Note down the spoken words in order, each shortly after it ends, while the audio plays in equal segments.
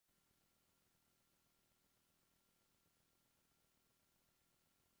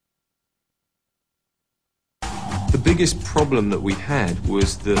The biggest problem that we had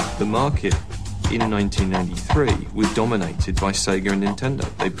was that the market in 1993 was dominated by Sega and Nintendo.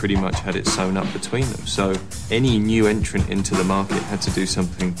 They pretty much had it sewn up between them. So any new entrant into the market had to do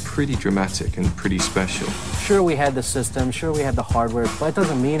something pretty dramatic and pretty special. Sure, we had the system, sure we had the hardware, but it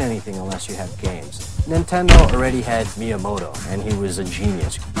doesn't mean anything unless you have games. Nintendo already had Miyamoto, and he was a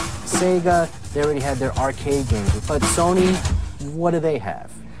genius. Sega, they already had their arcade games, but Sony, what do they have?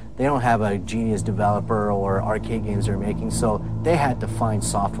 They don't have a genius developer or arcade games they're making, so they had to find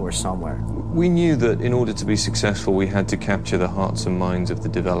software somewhere. We knew that in order to be successful, we had to capture the hearts and minds of the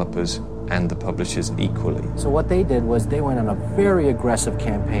developers and the publishers equally. So what they did was they went on a very aggressive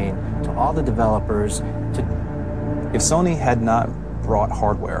campaign to all the developers to... If Sony had not brought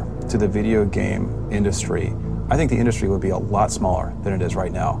hardware to the video game industry, I think the industry would be a lot smaller than it is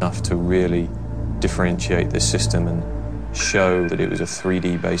right now. Enough to really differentiate this system and show that it was a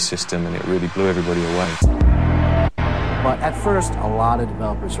 3D-based system, and it really blew everybody away. But at first, a lot of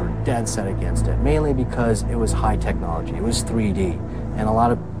developers were dead set against it, mainly because it was high technology, it was 3D, and a lot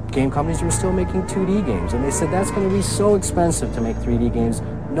of game companies were still making 2D games, and they said that's going to be so expensive to make 3D games,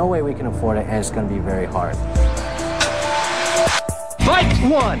 no way we can afford it, and it's going to be very hard. Fight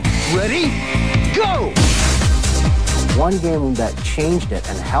one! Ready? Go! One game that changed it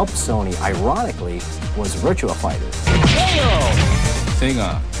and helped Sony, ironically, was Virtua Fighter.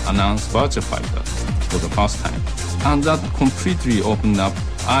 Sega announced Virtua Fighter for the first time, and that completely opened up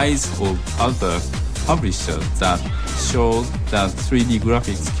eyes of other publishers that showed that 3D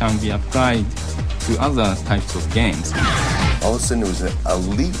graphics can be applied to other types of games. All of a sudden, it was a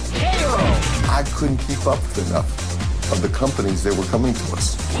leap. I couldn't keep up with enough of the companies that were coming to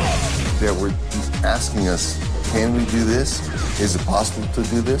us. They were asking us, can we do this? Is it possible to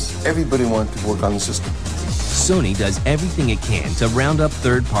do this? Everybody wanted to work on the system. Sony does everything it can to round up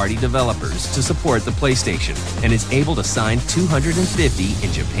third-party developers to support the PlayStation and is able to sign 250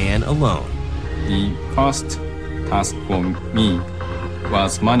 in Japan alone. The first task for me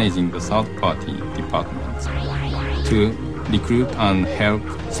was managing the third-party departments to recruit and help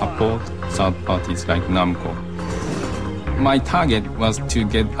support third parties like Namco. My target was to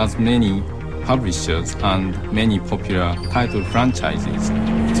get as many publishers and many popular title franchises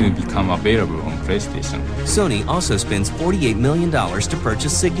to become available on PlayStation. Sony also spends $48 million to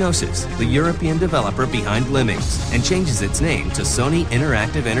purchase Psygnosis, the European developer behind Lemmings, and changes its name to Sony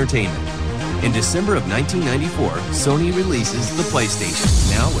Interactive Entertainment. In December of 1994, Sony releases the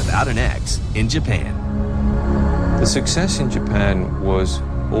PlayStation, now without an X, in Japan. The success in Japan was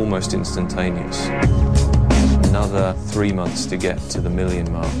almost instantaneous. Another 3 months to get to the million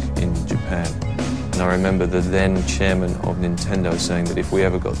mark in Japan. And I remember the then chairman of Nintendo saying that if we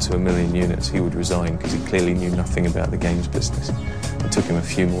ever got to 1 million units, he would resign because he clearly knew nothing about the games business. It took him a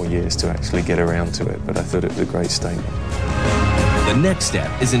few more years to actually get around to it, but I thought it was a great statement. The next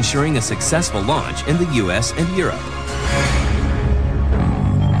step is ensuring a successful launch in the US and Europe.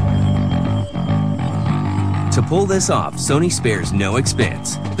 To pull this off, Sony spares no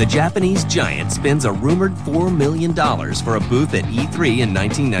expense. The Japanese giant spends a rumored $4 million for a booth at E3 in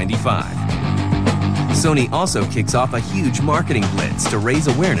 1995. Sony also kicks off a huge marketing blitz to raise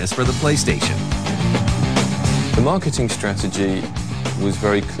awareness for the PlayStation. The marketing strategy was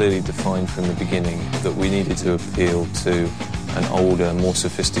very clearly defined from the beginning that we needed to appeal to an older, more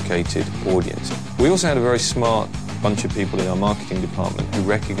sophisticated audience. We also had a very smart bunch of people in our marketing department who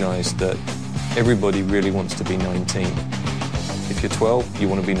recognized that everybody really wants to be 19. If you're 12, you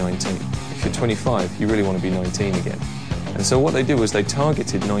want to be 19. If you're 25, you really want to be 19 again. And so what they did was they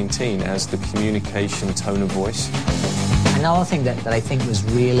targeted 19 as the communication tone of voice. Another thing that I think was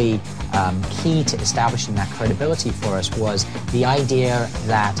really key to establishing that credibility for us was the idea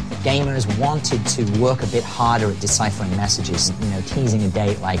that gamers wanted to work a bit harder at deciphering messages, teasing a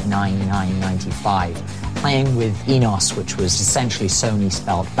date like 9/9/95, playing with Enos, which was essentially Sony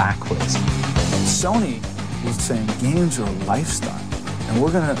spelled backwards. Sony was saying games are a lifestyle, and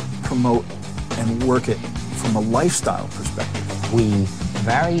we're going to promote and work it from a lifestyle perspective. We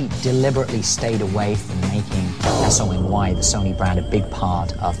very deliberately stayed away from making SONY, the Sony brand, a big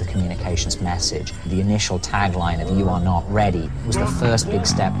part of the communications message. The initial tagline of "You are not ready" was the first big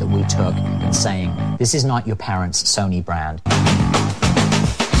step that we took in saying, this is not your parents' Sony brand.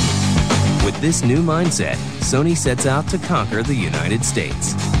 With this new mindset, Sony sets out to conquer the United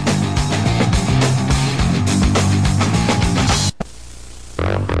States.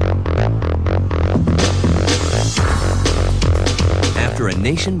 After a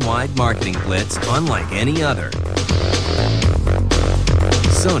nationwide marketing blitz unlike any other,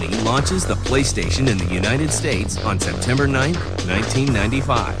 Sony launches the PlayStation in the United States on September 9th,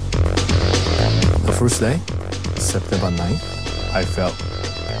 1995. The first day, September 9th, I felt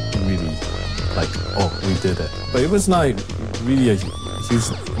really like, oh, we did it. But it was not really a huge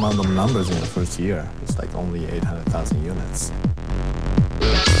amount of numbers in the first year. It's like only 800,000 units.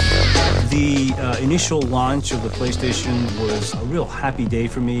 The initial launch of the PlayStation was a real happy day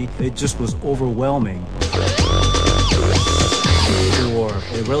for me. It just was overwhelming. For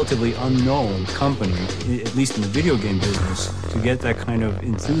a relatively unknown company, at least in the video game business, to get that kind of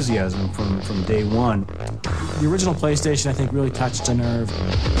enthusiasm from day one. The original PlayStation, I think, really touched a nerve.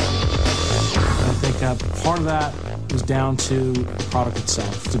 I think part of that was down to the product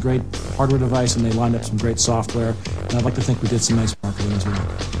itself. It's a great hardware device, and they lined up some great software, and I'd like to think we did some nice marketing as well.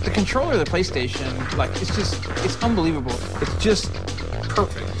 The controller of the PlayStation, it's unbelievable. It's just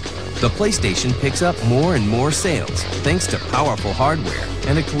perfect. The PlayStation picks up more and more sales thanks to powerful hardware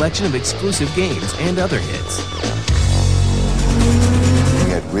and a collection of exclusive games and other hits. We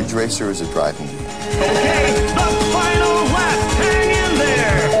had Ridge Racer as a driving game. Okay, the final lap, hang in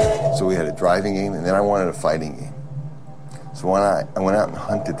there! So we had a driving game, and then I wanted a fighting game. So I went out and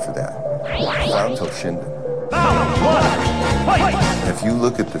hunted for that. I found Toshinden. If you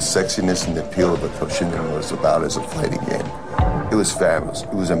look at the sexiness and the appeal of what Toshinden was about as a fighting game, it was fabulous.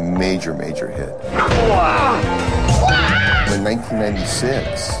 It was a major, major hit. In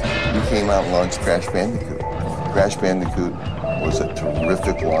 1996, we came out and launched Crash Bandicoot. Crash Bandicoot was a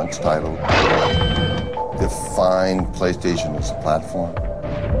terrific launch title. Defined PlayStation as a platform.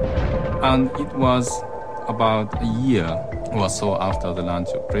 And it was about a year or so after the launch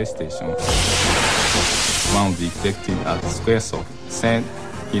of PlayStation. One of the executives at Squaresoft said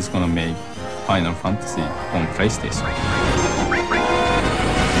he's going to make Final Fantasy on PlayStation.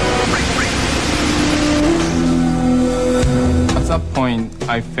 At that point,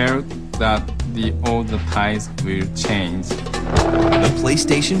 I felt that all the tides will change. The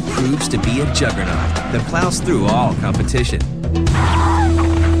PlayStation proves to be a juggernaut that plows through all competition.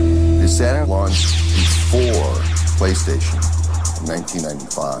 The Saturn launched before PlayStation in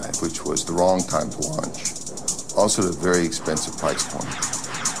 1995, which was the wrong time to launch. Also at a very expensive price point.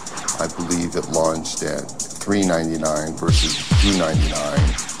 I believe it launched at $399 versus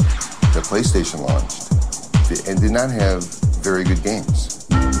 $299. The PlayStation launched and did not have very good games.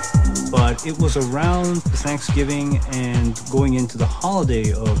 But it was around Thanksgiving and going into the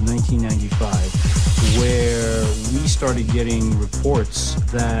holiday of 1995 where we started getting reports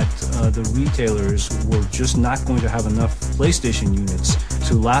that the retailers were just not going to have enough PlayStation units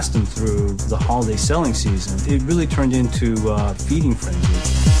to last them through the holiday selling season. It really turned into a feeding frenzy.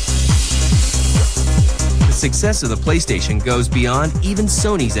 The success of the PlayStation goes beyond even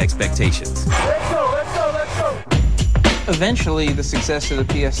Sony's expectations. Eventually, the success of the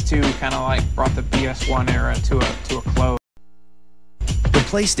PS2 kind of like brought the PS1 era to a close.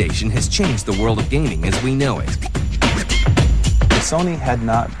 The PlayStation has changed the world of gaming as we know it. If Sony had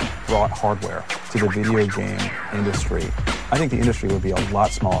not brought hardware to the video game industry, I think the industry would be a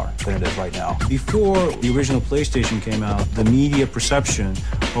lot smaller than it is right now. Before the original PlayStation came out, the media perception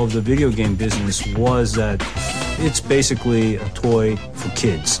of the video game business was that it's basically a toy for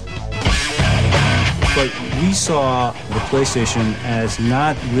kids. But we saw the PlayStation as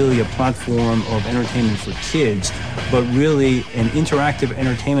not really a platform of entertainment for kids, but really an interactive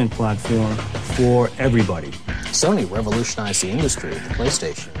entertainment platform for everybody. Sony revolutionized the industry with the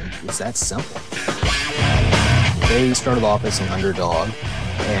PlayStation. It's that simple. They started off as an underdog,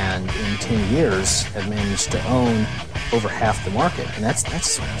 and in 10 years have managed to own over half the market, and that's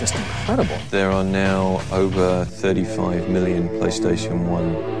just incredible. There are now over 35 million PlayStation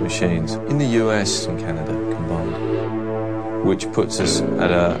 1 machines in the US and Canada combined, which puts us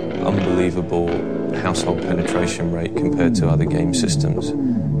at an unbelievable household penetration rate compared to other game systems.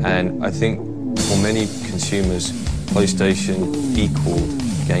 And I think for many consumers, PlayStation equaled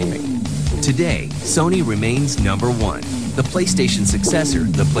gaming. Today, Sony remains #1. The PlayStation successor,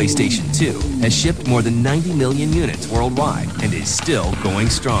 the PlayStation 2, has shipped more than 90 million units worldwide and is still going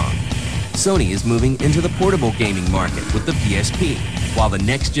strong. Sony is moving into the portable gaming market with the PSP, while the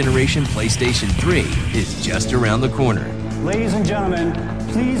next generation PlayStation 3 is just around the corner. Ladies and gentlemen,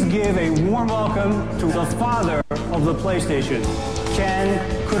 please give a warm welcome to the father of the PlayStation, Ken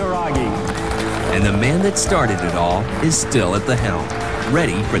Kutaragi. And the man that started it all is still at the helm,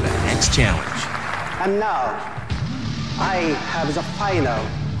 ready for the next challenge. And now, I have the final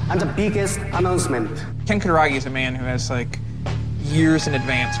and the biggest announcement. Ken Kutaragi is a man who has years in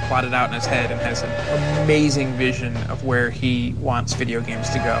advance plotted out in his head and has an amazing vision of where he wants video games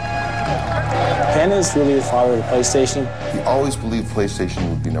to go. Ken is really the father of the PlayStation. He always believed PlayStation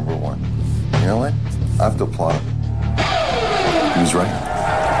would be #1. You know what? I have to applaud him. He was right.